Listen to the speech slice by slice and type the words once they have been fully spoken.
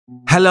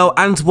Hello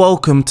and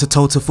welcome to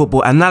Total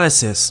Football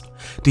Analysis.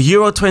 The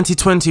Euro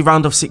 2020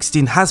 round of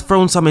 16 has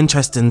thrown some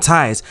interesting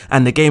ties,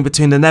 and the game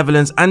between the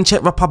Netherlands and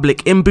Czech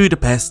Republic in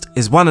Budapest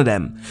is one of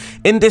them.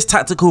 In this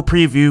tactical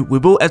preview, we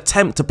will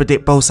attempt to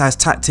predict both sides'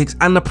 tactics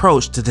and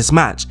approach to this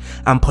match,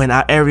 and point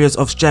out areas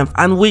of strength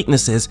and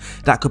weaknesses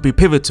that could be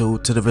pivotal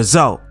to the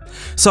result.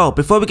 So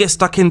before we get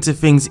stuck into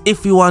things,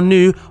 if you are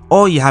new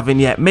or you haven't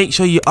yet, make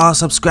sure you are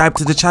subscribed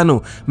to the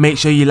channel, make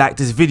sure you like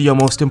this video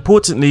most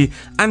importantly,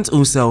 and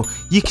also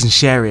you can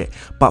share it.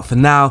 But for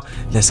now,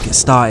 let's get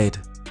started.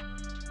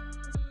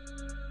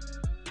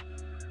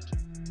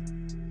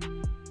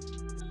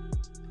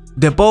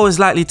 De Boer is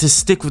likely to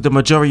stick with the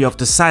majority of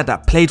the side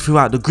that played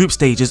throughout the group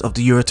stages of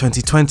the Euro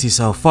 2020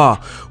 so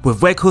far,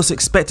 with Czechs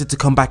expected to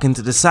come back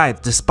into the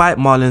side despite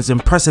Marlin's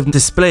impressive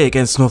display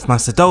against North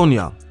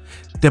Macedonia.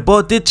 De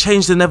Boer did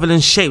change the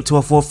Netherlands' shape to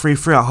a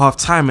 4-3-3 at half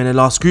time in the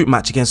last group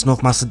match against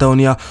North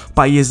Macedonia,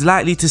 but he is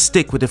likely to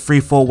stick with the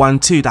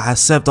 3-4-1-2 that has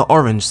served the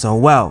Orange so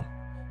well.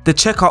 The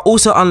Czechs are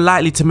also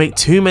unlikely to make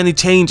too many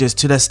changes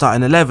to their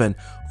starting 11,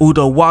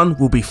 although one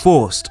will be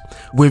forced,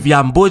 with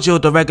Jan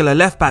Bourgio, the regular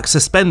left back,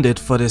 suspended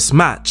for this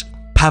match.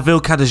 Pavel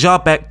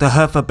Kadejabek, the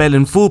Hertha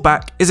Berlin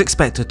fullback, is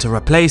expected to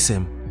replace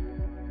him.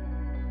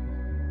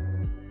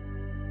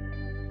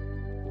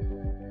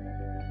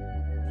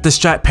 The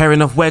strike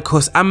pairing of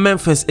Czechs and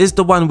Memphis is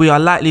the one we are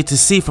likely to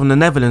see from the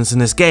Netherlands in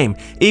this game,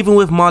 even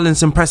with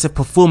Marlin's impressive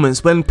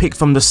performance when picked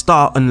from the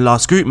start in the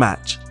last group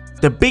match.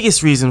 The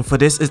biggest reason for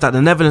this is that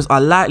the Netherlands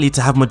are likely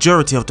to have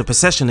majority of the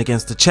possession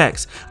against the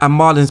Czechs, and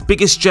Marlin's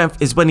biggest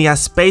strength is when he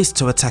has space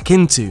to attack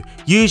into,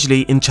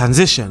 usually in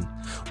transition.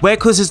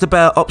 Czechs is the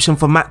better option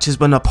for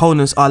matches when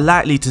opponents are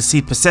likely to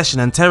cede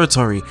possession and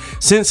territory,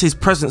 since his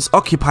presence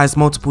occupies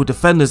multiple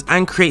defenders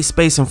and creates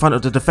space in front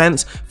of the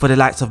defence for the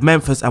likes of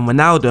Memphis and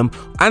Wijnaldum,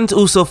 and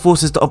also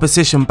forces the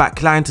opposition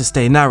back line to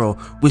stay narrow,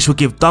 which will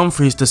give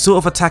Dumfries the sort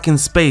of attacking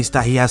space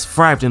that he has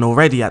thrived in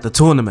already at the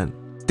tournament.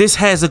 This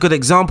here is a good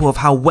example of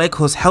how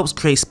Czechs helps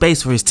create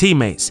space for his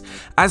teammates.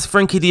 As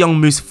Frank de Jong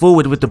moves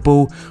forward with the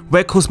ball,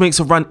 Czechs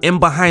makes a run in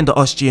behind the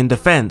Austrian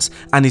defence,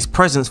 and his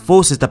presence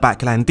forces the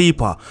backline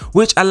deeper,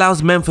 which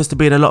allows Memphis to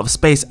be in a lot of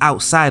space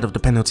outside of the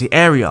penalty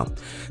area.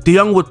 De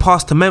Jong would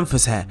pass to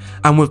Memphis here,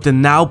 and with the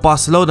now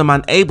Barcelona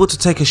man able to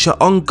take a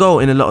shot on goal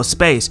in a lot of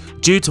space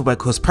due to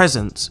Czechs'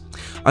 presence.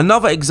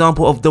 Another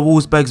example of the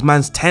Wolfsburg's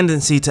man's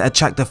tendency to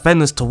attract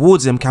defenders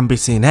towards him can be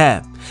seen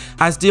here.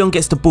 As De Jong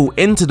gets the ball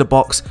into the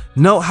box,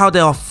 note how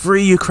there are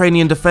 3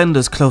 Ukrainian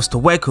defenders close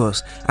to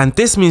Czechs, and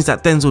this means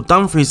that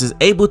Dumfries is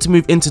able to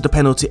move into the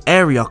penalty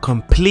area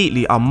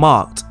completely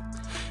unmarked.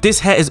 This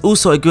here is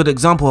also a good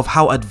example of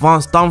how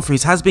advanced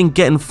Dumfries has been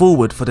getting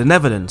forward for the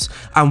Netherlands,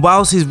 and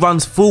whilst his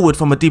runs forward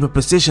from a deeper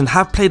position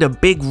have played a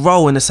big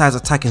role in the side's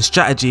attacking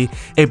strategy,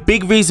 a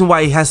big reason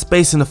why he has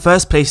space in the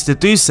first place to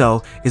do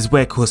so is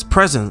Czechs'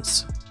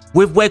 presence.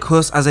 With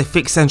Czechs as a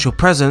fixed central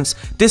presence,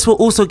 this will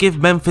also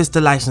give Memphis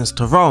the license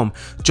to roam,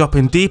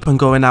 dropping deep and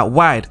going out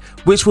wide,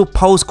 which will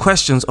pose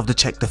questions of the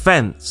Czech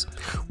defence.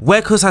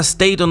 Czechs has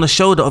stayed on the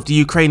shoulder of the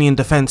Ukrainian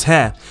defence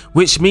here,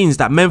 which means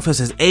that Memphis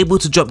is able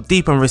to drop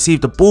deep and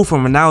receive the ball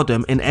from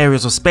Wijnaldum in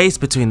areas of space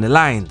between the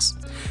lines.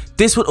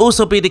 This would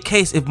also be the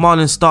case if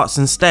Marlin starts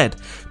instead.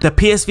 The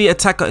PSV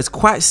attacker is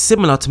quite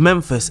similar to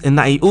Memphis in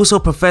that he also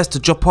prefers to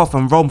drop off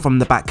and roam from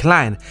the back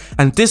line,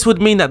 and this would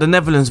mean that the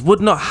Netherlands would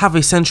not have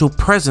a central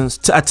presence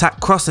to attack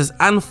crosses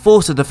and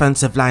force the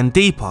defensive line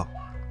deeper.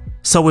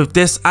 So with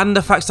this and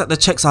the fact that the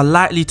Czechs are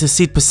likely to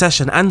cede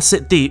possession and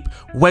sit deep,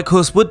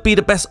 Czechs would be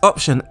the best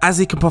option as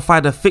he can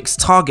provide a fixed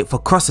target for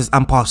crosses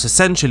and passes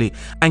centrally,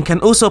 and can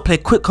also play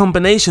quick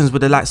combinations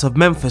with the likes of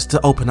Memphis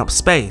to open up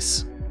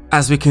space.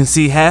 As we can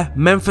see here,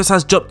 Memphis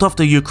has dropped off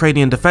the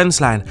Ukrainian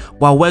defence line,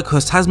 while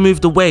Czechs has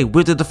moved away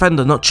with the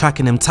defender not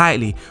tracking him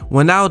tightly.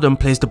 Wijnaldum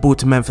plays the ball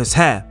to Memphis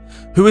here,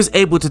 who is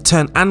able to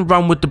turn and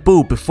run with the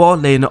ball before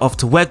laying it off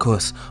to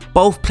Czechs.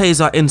 Both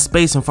players are in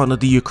space in front of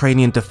the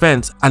Ukrainian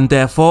defence, and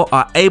therefore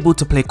are able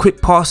to play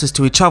quick passes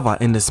to each other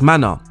in this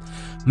manner.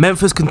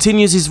 Memphis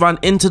continues his run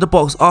into the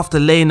box after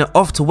laying it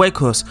off to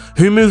Czechs,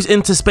 who moves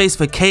into space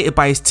vacated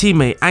by his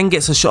teammate and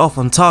gets a shot off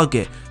on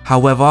target.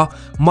 However,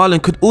 Marlin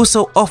could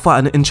also offer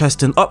an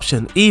interesting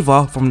option,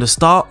 either from the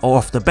start or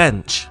off the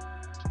bench.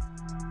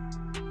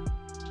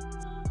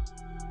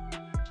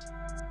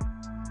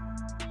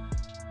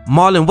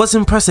 Marlin was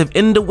impressive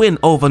in the win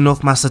over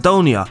North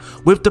Macedonia,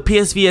 with the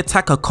PSV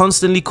attacker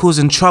constantly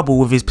causing trouble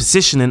with his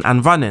positioning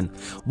and running.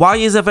 While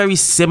he is a very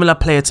similar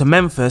player to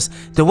Memphis,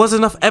 there was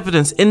enough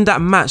evidence in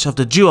that match of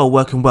the duo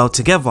working well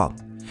together.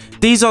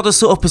 These are the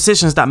sort of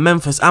positions that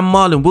Memphis and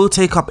Marlin will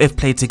take up if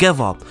played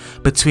together,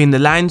 between the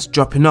lines,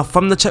 dropping off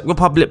from the Czech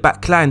Republic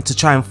back line to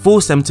try and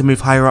force them to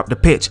move higher up the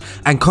pitch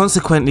and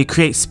consequently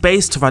create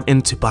space to run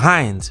into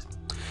behind.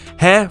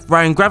 Here,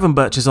 Ryan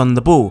Gravenberch is on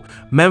the ball.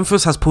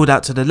 Memphis has pulled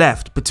out to the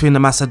left between the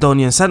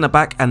Macedonian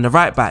centre-back and the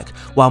right-back,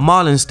 while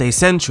Marlin stays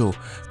central.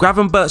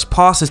 Gravenberch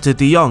passes to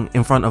De Jong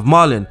in front of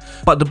Marlin,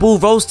 but the ball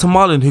rolls to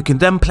Marlin, who can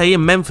then play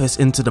in Memphis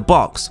into the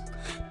box.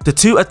 The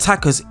two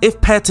attackers,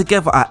 if paired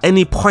together at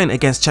any point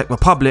against Czech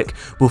Republic,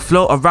 will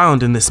float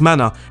around in this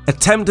manner,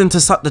 attempting to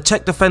suck the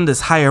Czech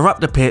defenders higher up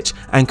the pitch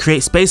and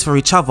create space for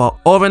each other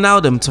or allow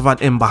them to run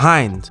in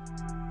behind.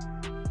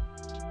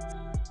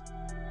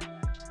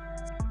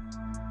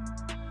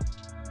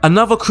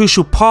 Another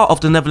crucial part of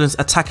the Netherlands'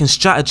 attacking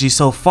strategy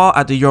so far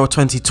at the Euro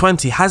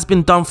 2020 has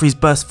been Dumfries'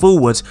 burst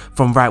forwards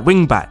from right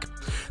wing back.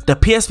 The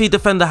PSV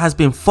defender has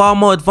been far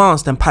more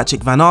advanced than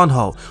Patrick van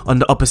Aanholt on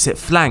the opposite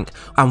flank,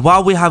 and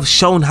while we have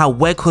shown how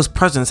Weghorst's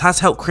presence has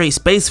helped create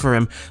space for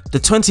him, the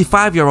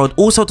 25-year-old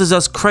also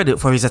deserves credit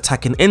for his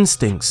attacking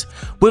instincts.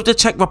 With the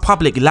Czech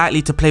Republic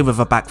likely to play with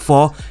a back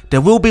four,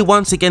 there will be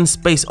once again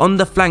space on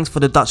the flanks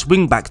for the Dutch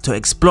wingback to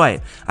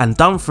exploit, and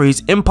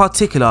Dumfries in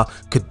particular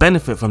could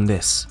benefit from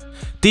this.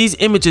 These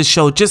images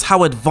show just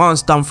how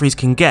advanced Dumfries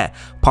can get,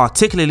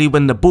 particularly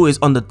when the ball is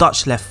on the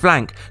Dutch left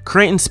flank,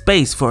 creating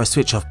space for a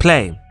switch of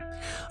play.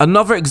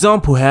 Another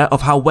example here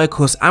of how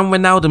Weghorst and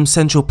Wijnaldum's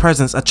central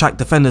presence attract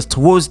defenders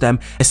towards them,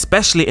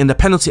 especially in the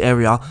penalty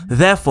area,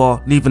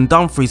 therefore leaving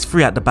Dumfries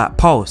free at the back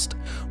post.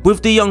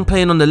 With De Jong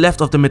playing on the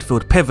left of the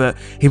midfield pivot,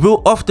 he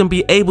will often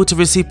be able to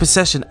receive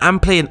possession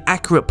and play an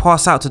accurate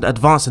pass out to the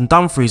advancing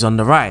Dumfries on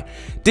the right.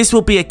 This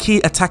will be a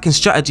key attacking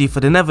strategy for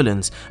the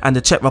Netherlands, and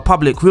the Czech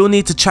Republic will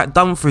need to track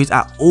Dumfries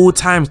at all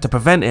times to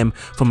prevent him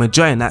from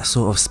enjoying that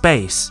sort of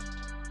space.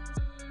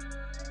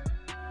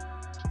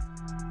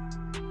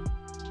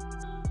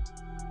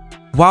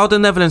 While the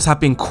Netherlands have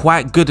been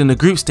quite good in the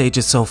group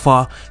stages so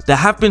far, there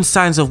have been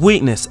signs of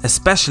weakness,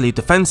 especially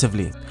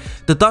defensively.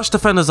 The Dutch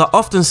defenders are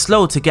often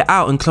slow to get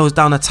out and close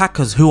down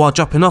attackers who are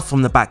dropping off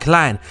from the back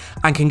line,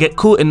 and can get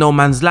caught in no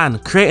man's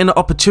land, creating an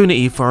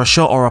opportunity for a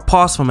shot or a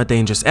pass from a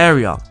dangerous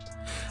area.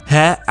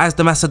 Here, as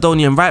the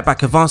Macedonian right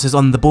back advances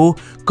on the ball,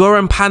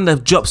 Goran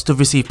Pandev drops to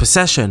receive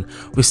possession,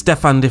 with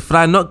Stefan de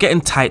Vrij not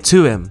getting tight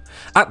to him.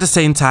 At the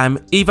same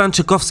time, Ivan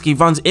Tchaikovsky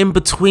runs in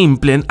between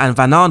Blind and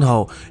Van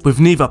Aanholt, with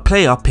neither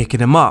player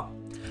picking him up.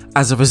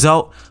 As a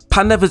result,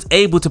 Pandev is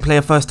able to play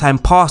a first time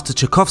pass to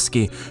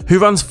Tchaikovsky, who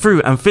runs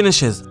through and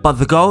finishes, but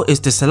the goal is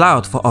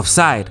disallowed for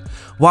offside.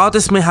 While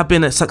this may have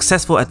been a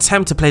successful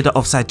attempt to play the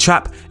offside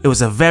trap, it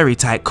was a very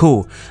tight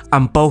call,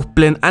 and both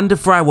Blind and De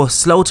Vrij were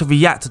slow to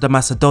react to the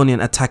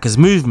Macedonian attacker's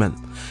movement.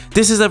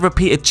 This is a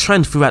repeated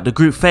trend throughout the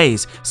group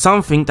phase,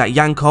 something that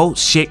Janko,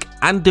 Schick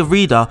and De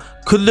Rieder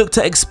could look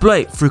to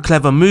exploit through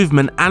clever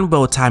movement and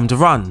well-timed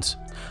runs.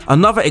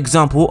 Another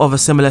example of a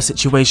similar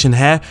situation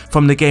here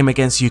from the game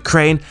against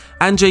Ukraine,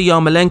 Andrei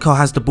Yarmolenko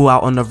has the ball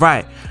out on the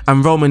right,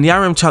 and Roman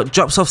Yaremchuk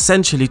drops off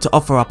centrally to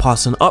offer a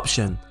passing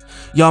option.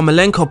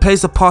 Yarmolenko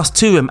plays the pass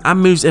to him and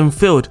moves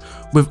infield,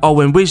 with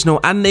Owen Wijnal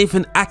and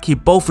Nathan Aki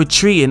both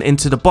retreating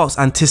into the box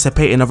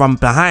anticipating a run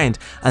behind,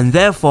 and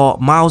therefore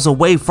miles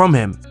away from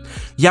him.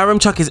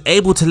 Yaremchuk is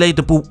able to lay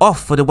the ball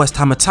off for the West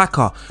Ham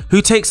attacker,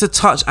 who takes a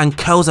touch and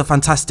curls a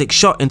fantastic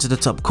shot into the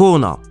top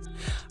corner.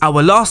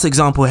 Our last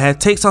example here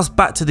takes us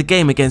back to the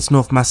game against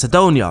North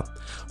Macedonia.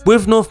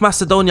 With North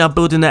Macedonia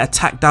building their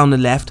attack down the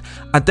left,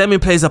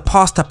 Ademi plays a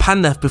pass to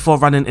Pandev before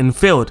running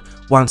infield.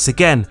 Once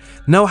again,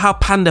 note how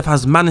Pandev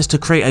has managed to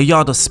create a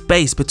yard of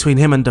space between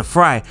him and De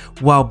Vrij,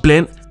 while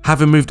Blind,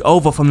 having moved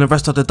over from the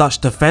rest of the Dutch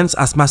defence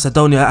as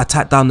Macedonia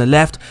attacked down the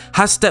left,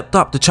 has stepped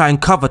up to try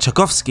and cover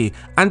Tchaikovsky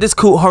and is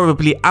caught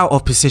horribly out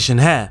of position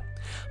here.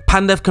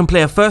 Pandev can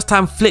play a first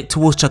time flick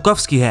towards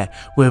Tchaikovsky here,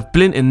 with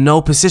Blind in no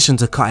position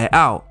to cut it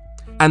out,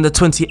 and the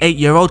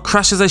 28-year-old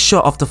crashes a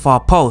shot off the far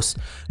post.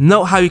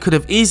 Note how he could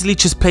have easily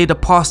just played a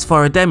pass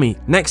for Ademi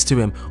next to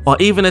him, or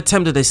even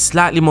attempted a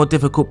slightly more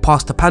difficult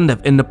pass to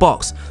Pandev in the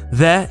box.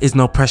 There is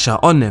no pressure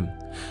on him.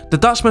 The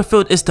Dutch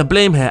midfield is to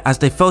blame here, as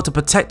they failed to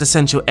protect the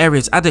central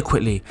areas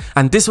adequately,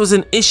 and this was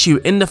an issue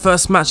in the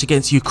first match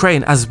against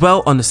Ukraine as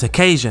well on this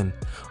occasion.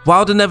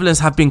 While the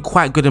Netherlands have been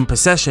quite good in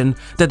possession,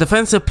 their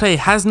defensive play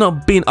has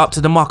not been up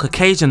to the mark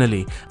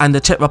occasionally, and the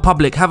Czech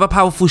Republic have a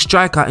powerful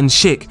striker in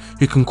Schick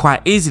who can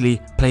quite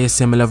easily play a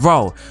similar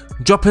role,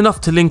 dropping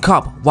off to link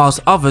up whilst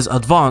others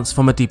advance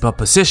from a deeper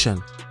position.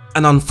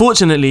 And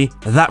unfortunately,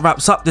 that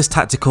wraps up this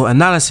tactical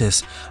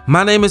analysis.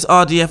 My name is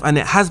RDF and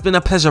it has been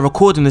a pleasure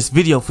recording this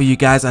video for you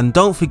guys, and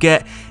don't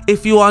forget,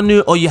 if you are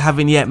new or you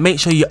haven't yet, make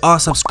sure you are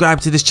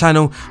subscribed to this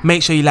channel,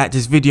 make sure you like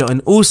this video,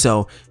 and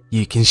also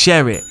you can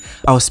share it.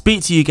 I will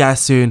speak to you guys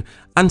soon,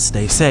 and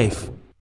stay safe.